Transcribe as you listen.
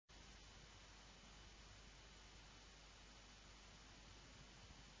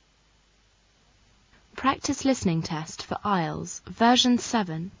practice listening test for IELTS, version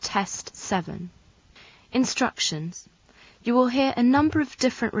 7, test 7. Instructions. You will hear a number of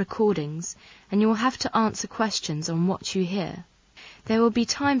different recordings and you will have to answer questions on what you hear. There will be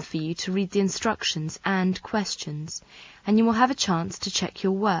time for you to read the instructions and questions, and you will have a chance to check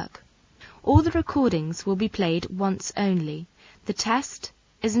your work. All the recordings will be played once only. The test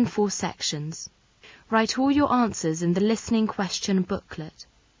is in 4 sections. Write all your answers in the listening question booklet.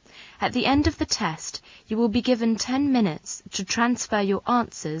 At the end of the test, you will be given 10 minutes to transfer your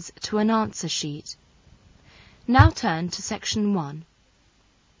answers to an answer sheet. Now turn to Section 1.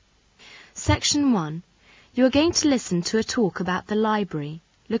 Section 1. You are going to listen to a talk about the library.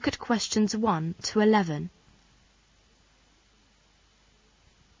 Look at questions 1 to 11.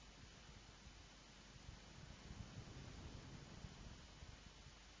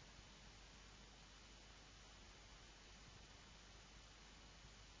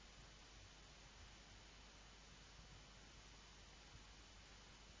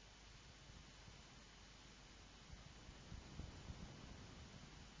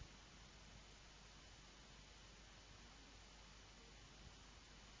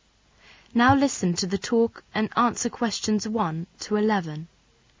 Now listen to the talk and answer questions 1 to 11.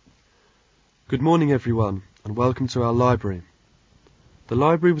 Good morning everyone, and welcome to our library. The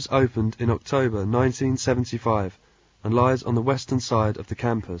library was opened in October 1975 and lies on the western side of the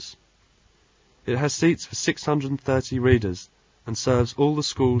campus. It has seats for 630 readers and serves all the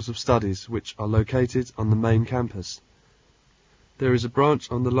schools of studies which are located on the main campus. There is a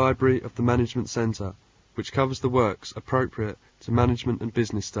branch on the library of the Management Centre which covers the works appropriate to management and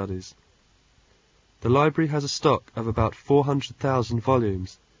business studies. The library has a stock of about 400,000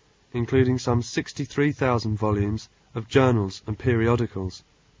 volumes, including some 63,000 volumes of journals and periodicals.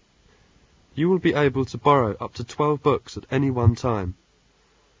 You will be able to borrow up to 12 books at any one time,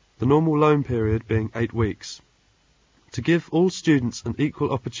 the normal loan period being 8 weeks. To give all students an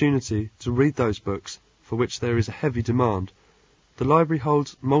equal opportunity to read those books for which there is a heavy demand, the library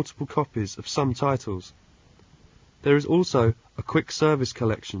holds multiple copies of some titles. There is also a quick service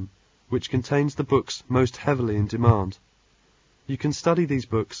collection, which contains the books most heavily in demand. You can study these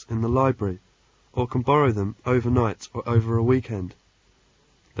books in the library, or can borrow them overnight or over a weekend.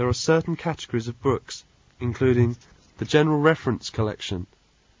 There are certain categories of books, including the General Reference Collection,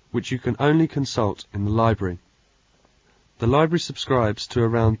 which you can only consult in the library. The library subscribes to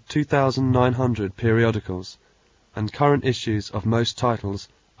around 2,900 periodicals, and current issues of most titles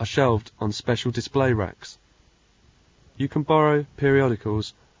are shelved on special display racks. You can borrow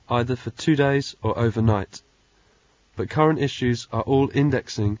periodicals either for 2 days or overnight, but current issues are all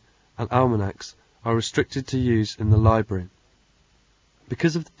indexing and almanacs are restricted to use in the library.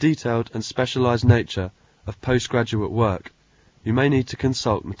 Because of the detailed and specialised nature of postgraduate work, you may need to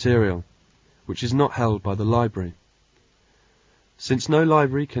consult material, which is not held by the library. Since no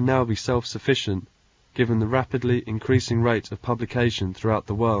library can now be self-sufficient, given the rapidly increasing rate of publication throughout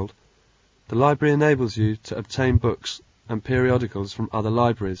the world, the library enables you to obtain books and periodicals from other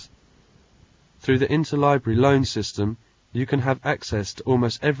libraries. Through the interlibrary loan system, you can have access to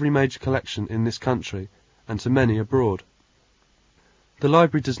almost every major collection in this country and to many abroad. The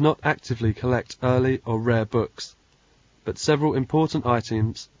library does not actively collect early or rare books, but several important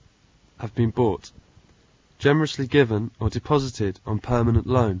items have been bought, generously given or deposited on permanent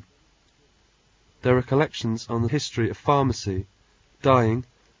loan. There are collections on the history of pharmacy, dyeing,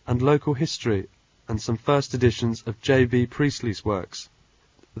 and local history, and some first editions of J.B. Priestley's works.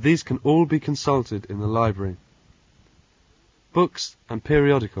 These can all be consulted in the library. Books and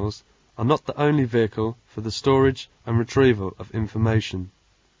periodicals are not the only vehicle for the storage and retrieval of information,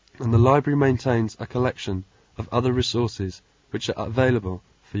 and the library maintains a collection of other resources which are available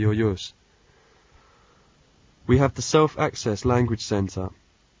for your use. We have the Self-Access Language Centre.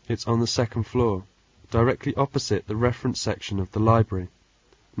 It's on the 2nd floor, directly opposite the reference section of the library,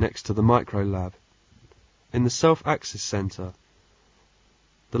 next to the Micro Lab. In the Self-Access Centre,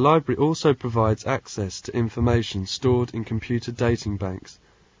 the library also provides access to information stored in computer dating banks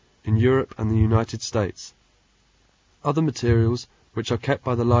in Europe and the United States. Other materials which are kept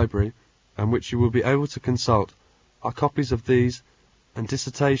by the library and which you will be able to consult are copies of these and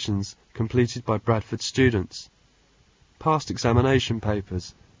dissertations completed by Bradford students, past examination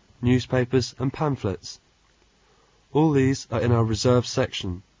papers, newspapers and pamphlets. All these are in our reserve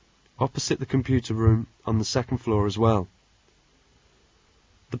section, opposite the computer room on the 2nd floor as well.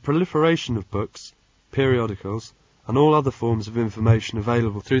 The proliferation of books, periodicals, and all other forms of information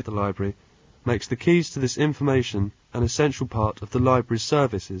available through the library makes the keys to this information an essential part of the library's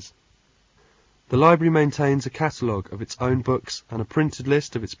services. The library maintains a catalogue of its own books and a printed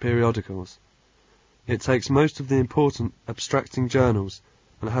list of its periodicals. It takes most of the important abstracting journals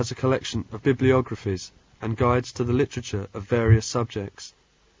and has a collection of bibliographies and guides to the literature of various subjects.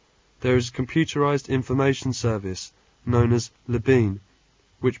 There is a computerized information service known as Labine,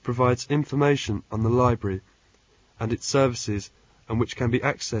 which provides information on the library and its services, and which can be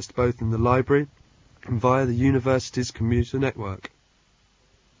accessed both in the library and via the university's computer network.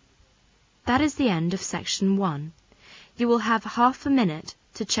 That is the end of section 1. You will have half a minute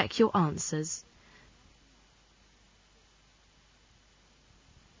to check your answers.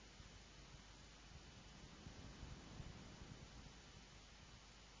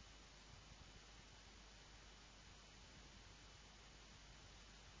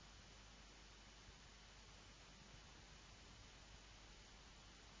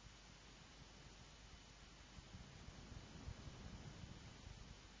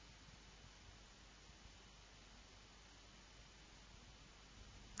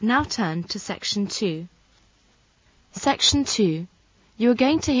 Now turn to section 2. Section 2. You are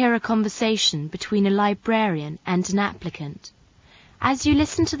going to hear a conversation between a librarian and an applicant. As you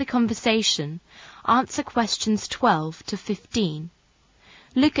listen to the conversation, answer questions 12 to 15.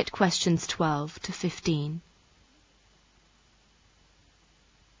 Look at questions 12 to 15.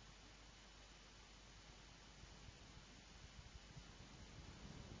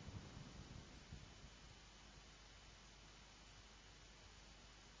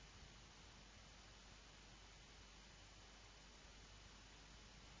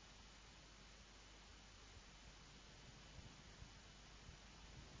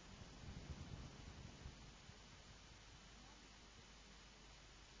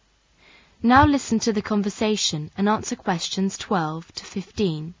 Now listen to the conversation and answer questions 12 to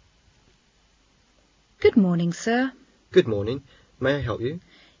 15. Good morning, sir. Good morning. May I help you?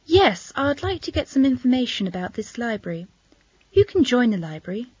 Yes, I'd like to get some information about this library. Who can join the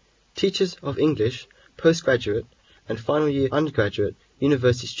library? Teachers of English, postgraduate and final year undergraduate,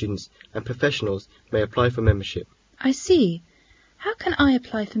 university students and professionals may apply for membership. I see. How can I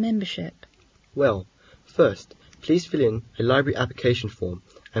apply for membership? Well, first, please fill in a library application form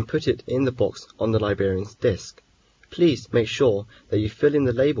and put it in the box on the librarian's desk. Please make sure that you fill in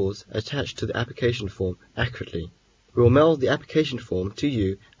the labels attached to the application form accurately. We will mail the application form to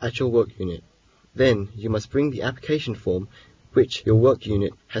you at your work unit. Then you must bring the application form which your work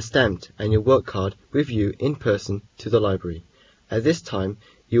unit has stamped and your work card with you in person to the library. At this time,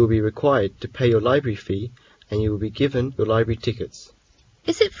 you will be required to pay your library fee and you will be given your library tickets.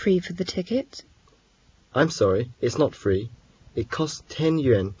 Is it free for the ticket? I'm sorry, it's not free. It costs 10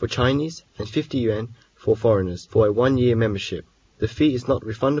 yuan for Chinese and 50 yuan for foreigners for a 1-year membership. The fee is not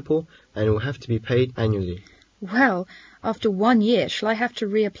refundable and will have to be paid annually. Well, after 1 year, shall I have to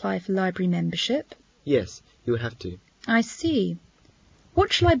reapply for library membership? Yes, you will have to. I see.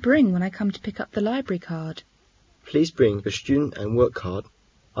 What shall I bring when I come to pick up the library card? Please bring your student and work card.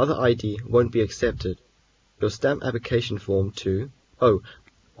 Other ID won't be accepted. Your stamp application form too. Oh,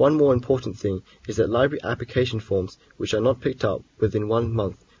 one more important thing is that library application forms which are not picked up within 1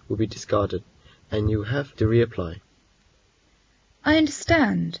 month will be discarded, and you have to reapply. I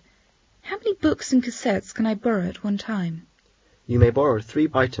understand. How many books and cassettes can I borrow at one time? You may borrow 3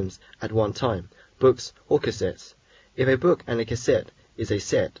 items at one time, books or cassettes. If a book and a cassette is a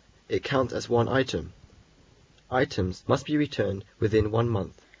set, it counts as 1 item. Items must be returned within 1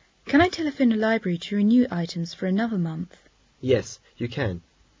 month. Can I telephone a library to renew items for another month? Yes, you can.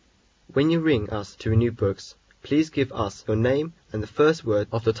 When you ring us to renew books, please give us your name and the first word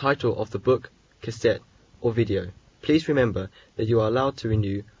of the title of the book, cassette, or video. Please remember that you are allowed to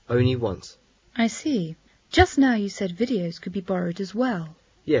renew only once. I see. Just now you said videos could be borrowed as well.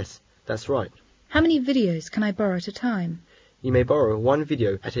 Yes, that's right. How many videos can I borrow at a time? You may borrow 1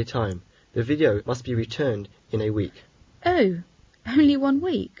 video at a time. The video must be returned in a week. Oh, only 1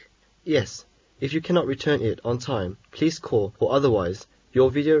 week? Yes. If you cannot return it on time, please call, or otherwise your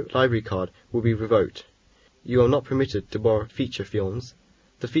video library card will be revoked. You are not permitted to borrow feature films.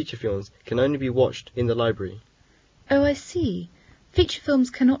 The feature films can only be watched in the library. Oh, I see. Feature films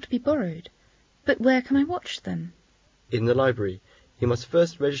cannot be borrowed. But where can I watch them? In the library. You must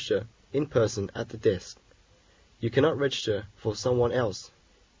first register in person at the desk. You cannot register for someone else.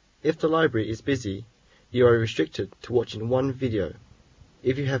 If the library is busy, you are restricted to watching 1 video.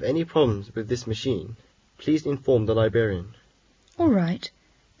 If you have any problems with this machine, please inform the librarian. All right.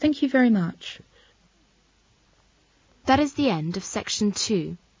 Thank you very much. That is the end of section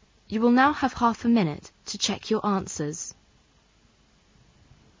 2. You will now have half a minute to check your answers.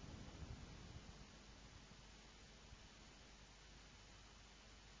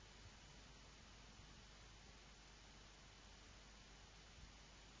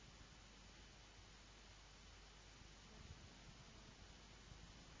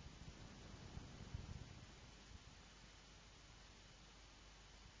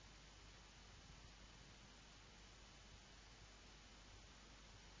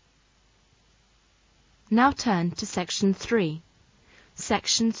 Now turn to Section 3.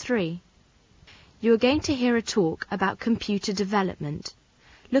 Section 3. You are going to hear a talk about computer development.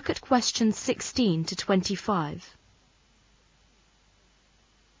 Look at questions 16 to 25.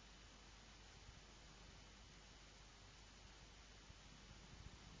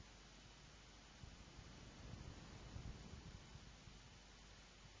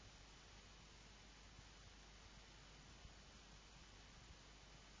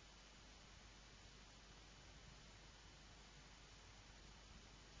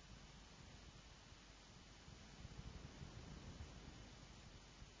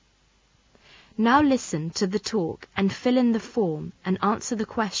 Now listen to the talk and fill in the form and answer the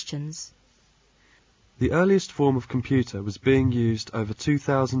questions. The earliest form of computer was being used over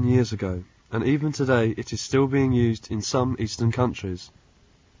 2,000 years ago, and even today it is still being used in some Eastern countries.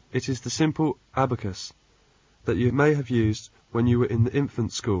 It is the simple abacus that you may have used when you were in the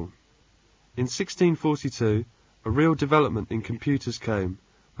infant school. In 1642, a real development in computers came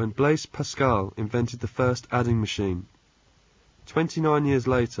when Blaise Pascal invented the first adding machine. 29 years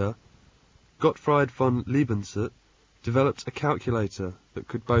later, Gottfried von Leibniz developed a calculator that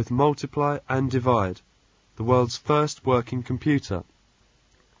could both multiply and divide, the world's first working computer.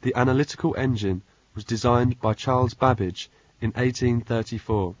 The analytical engine was designed by Charles Babbage in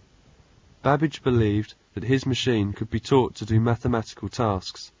 1834. Babbage believed that his machine could be taught to do mathematical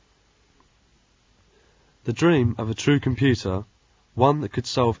tasks. The dream of a true computer, one that could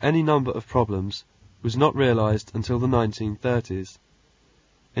solve any number of problems, was not realized until the 1930s.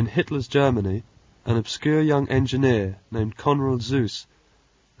 In Hitler's Germany, an obscure young engineer named Konrad Zuse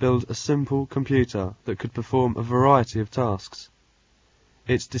built a simple computer that could perform a variety of tasks.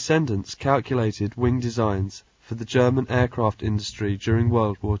 Its descendants calculated wing designs for the German aircraft industry during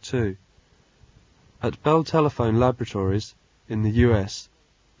World War II. At Bell Telephone Laboratories in the US,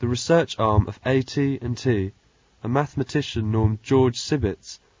 the research arm of AT&T, a mathematician named George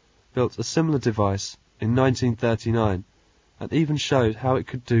Sibitz, built a similar device in 1939 and even showed how it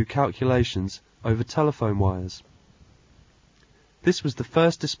could do calculations over telephone wires. This was the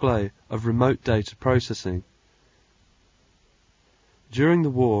first display of remote data processing. During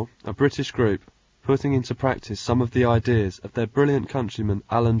the war, a British group, putting into practice some of the ideas of their brilliant countryman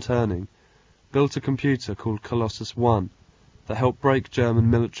Alan Turing, built a computer called Colossus I that helped break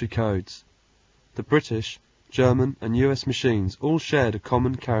German military codes. The British, German and US machines all shared a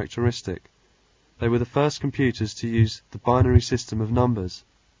common characteristic. They were the first computers to use the binary system of numbers,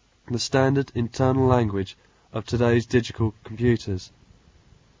 the standard internal language of today's digital computers.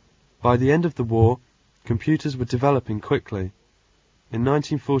 By the end of the war, computers were developing quickly. In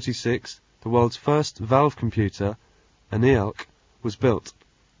 1946, the world's first valve computer, an IELTS, was built.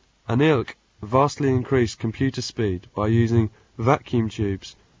 An IELTS vastly increased computer speed by using vacuum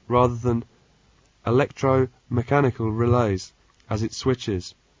tubes rather than electromechanical relays as its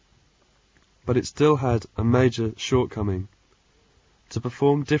switches. But it still had a major shortcoming. To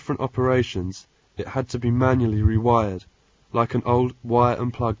perform different operations, it had to be manually rewired, like an old wire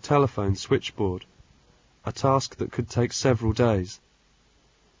and plug telephone switchboard, a task that could take several days.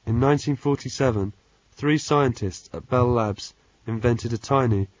 In 1947, 3 scientists at Bell Labs invented a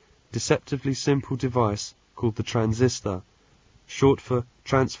tiny, deceptively simple device called the transistor, short for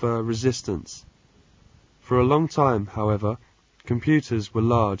transfer resistance. For a long time, however, computers were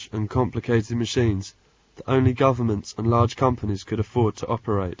large and complicated machines that only governments and large companies could afford to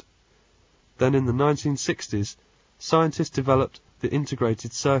operate. Then in the 1960s, scientists developed the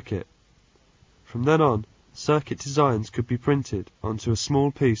integrated circuit. From then on, circuit designs could be printed onto a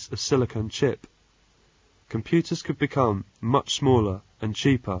small piece of silicon chip. Computers could become much smaller and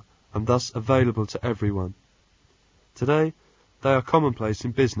cheaper and thus available to everyone. Today, they are commonplace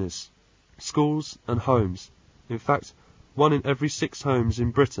in business, schools and homes. In fact, 1 in every 6 homes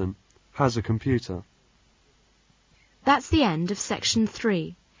in Britain has a computer. That's the end of Section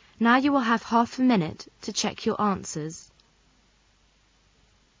 3. Now you will have half a minute to check your answers.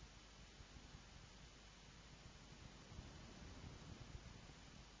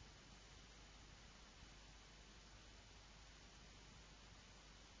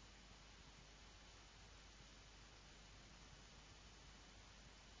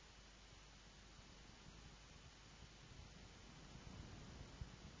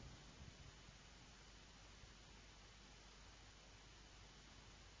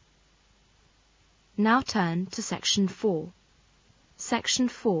 Now turn to Section 4. Section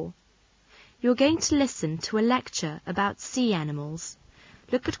 4. You're going to listen to a lecture about sea animals.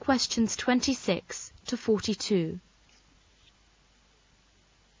 Look at questions 26 to 42.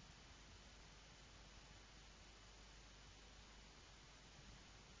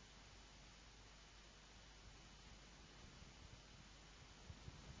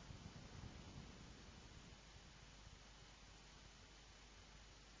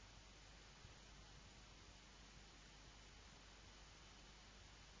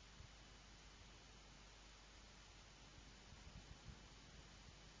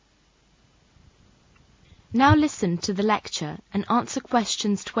 Now listen to the lecture and answer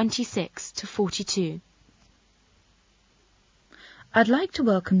questions 26 to 42. I'd like to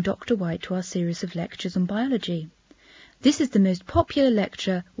welcome Dr. White to our series of lectures on biology. This is the most popular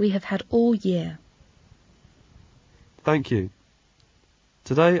lecture we have had all year. Thank you.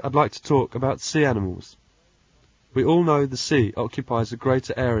 Today I'd like to talk about sea animals. We all know the sea occupies a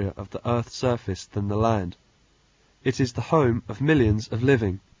greater area of the Earth's surface than the land. It is the home of millions of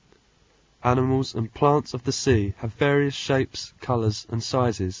living. Animals and plants of the sea have various shapes, colours and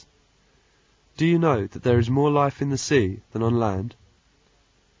sizes. Do you know that there is more life in the sea than on land?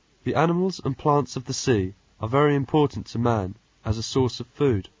 The animals and plants of the sea are very important to man as a source of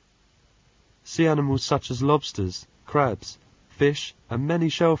food. Sea animals such as lobsters, crabs, fish and many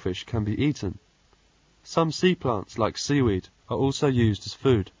shellfish can be eaten. Some sea plants like seaweed are also used as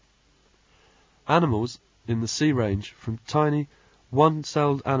food. Animals in the sea range from tiny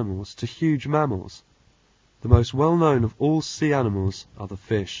one-celled animals to huge mammals. The most well-known of all sea animals are the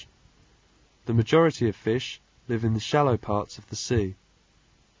fish. The majority of fish live in the shallow parts of the sea.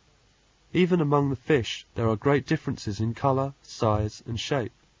 Even among the fish there are great differences in colour, size and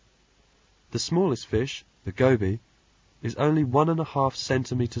shape. The smallest fish, the goby, is only 1.5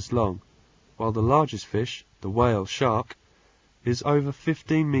 centimetres long, while the largest fish, the whale shark, is over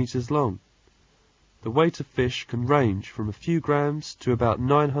 15 metres long. The weight of fish can range from a few grams to about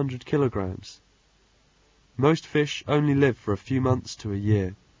 900 kilograms. Most fish only live for a few months to a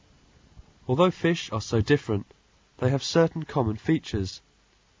year. Although fish are so different, they have certain common features.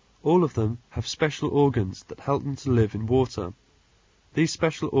 All of them have special organs that help them to live in water. These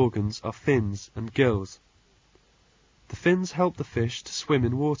special organs are fins and gills. The fins help the fish to swim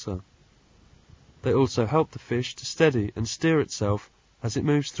in water. They also help the fish to steady and steer itself as it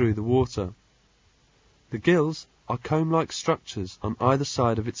moves through the water. The gills are comb-like structures on either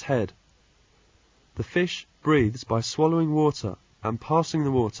side of its head. The fish breathes by swallowing water and passing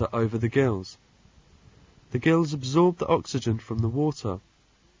the water over the gills. The gills absorb the oxygen from the water.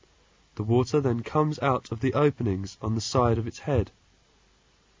 The water then comes out of the openings on the side of its head.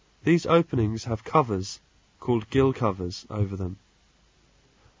 These openings have covers, called gill covers, over them.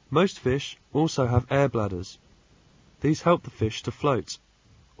 Most fish also have air bladders. These help the fish to float.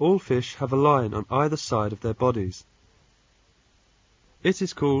 All fish have a line on either side of their bodies. It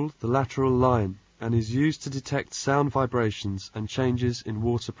is called the lateral line and is used to detect sound vibrations and changes in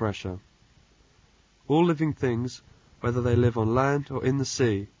water pressure. All living things, whether they live on land or in the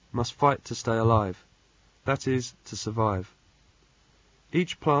sea, must fight to stay alive, that is, to survive.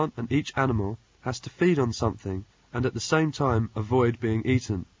 Each plant and each animal has to feed on something and at the same time avoid being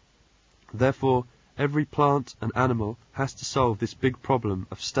eaten. Therefore, every plant and animal has to solve this big problem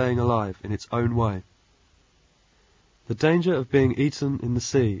of staying alive in its own way. The danger of being eaten in the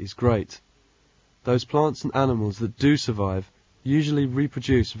sea is great. Those plants and animals that do survive usually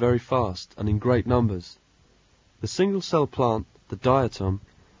reproduce very fast and in great numbers. The single-cell plant, the diatom,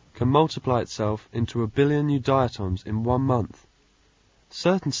 can multiply itself into 1 billion new diatoms in 1 month.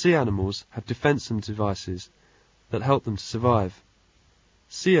 Certain sea animals have defensive devices that help them to survive.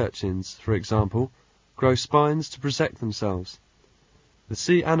 Sea urchins, for example, grow spines to protect themselves. The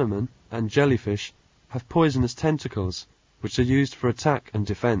sea anemone and jellyfish have poisonous tentacles, which are used for attack and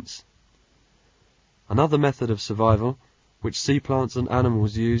defense. Another method of survival, which sea plants and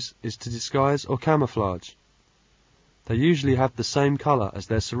animals use, is to disguise or camouflage. They usually have the same colour as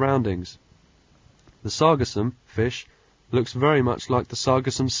their surroundings. The sargassum fish looks very much like the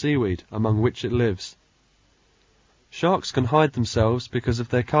sargassum seaweed among which it lives. Sharks can hide themselves because of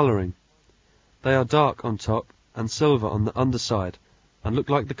their colouring. They are dark on top and silver on the underside and look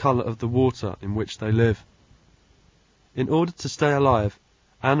like the colour of the water in which they live. In order to stay alive,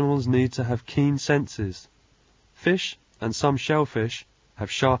 animals need to have keen senses. Fish and some shellfish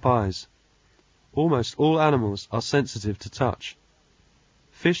have sharp eyes. Almost all animals are sensitive to touch.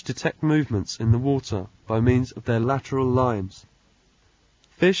 Fish detect movements in the water by means of their lateral lines.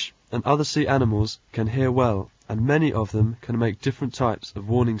 Fish and other sea animals can hear well, and many of them can make different types of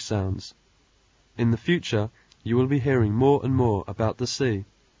warning sounds. In the future, you will be hearing more and more about the sea.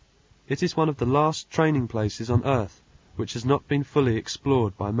 It is one of the last training places on Earth which has not been fully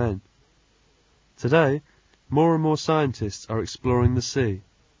explored by men. Today, more and more scientists are exploring the sea.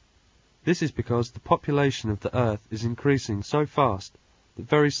 This is because the population of the Earth is increasing so fast that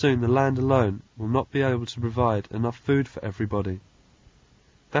very soon the land alone will not be able to provide enough food for everybody.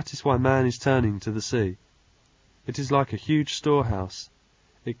 That is why man is turning to the sea. It is like a huge storehouse.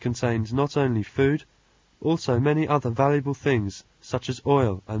 It contains not only food, also many other valuable things such as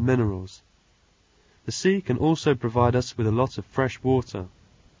oil and minerals. The sea can also provide us with a lot of fresh water.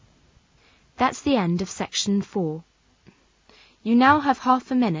 That's the end of section 4. You now have half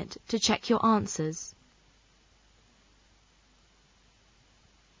a minute to check your answers.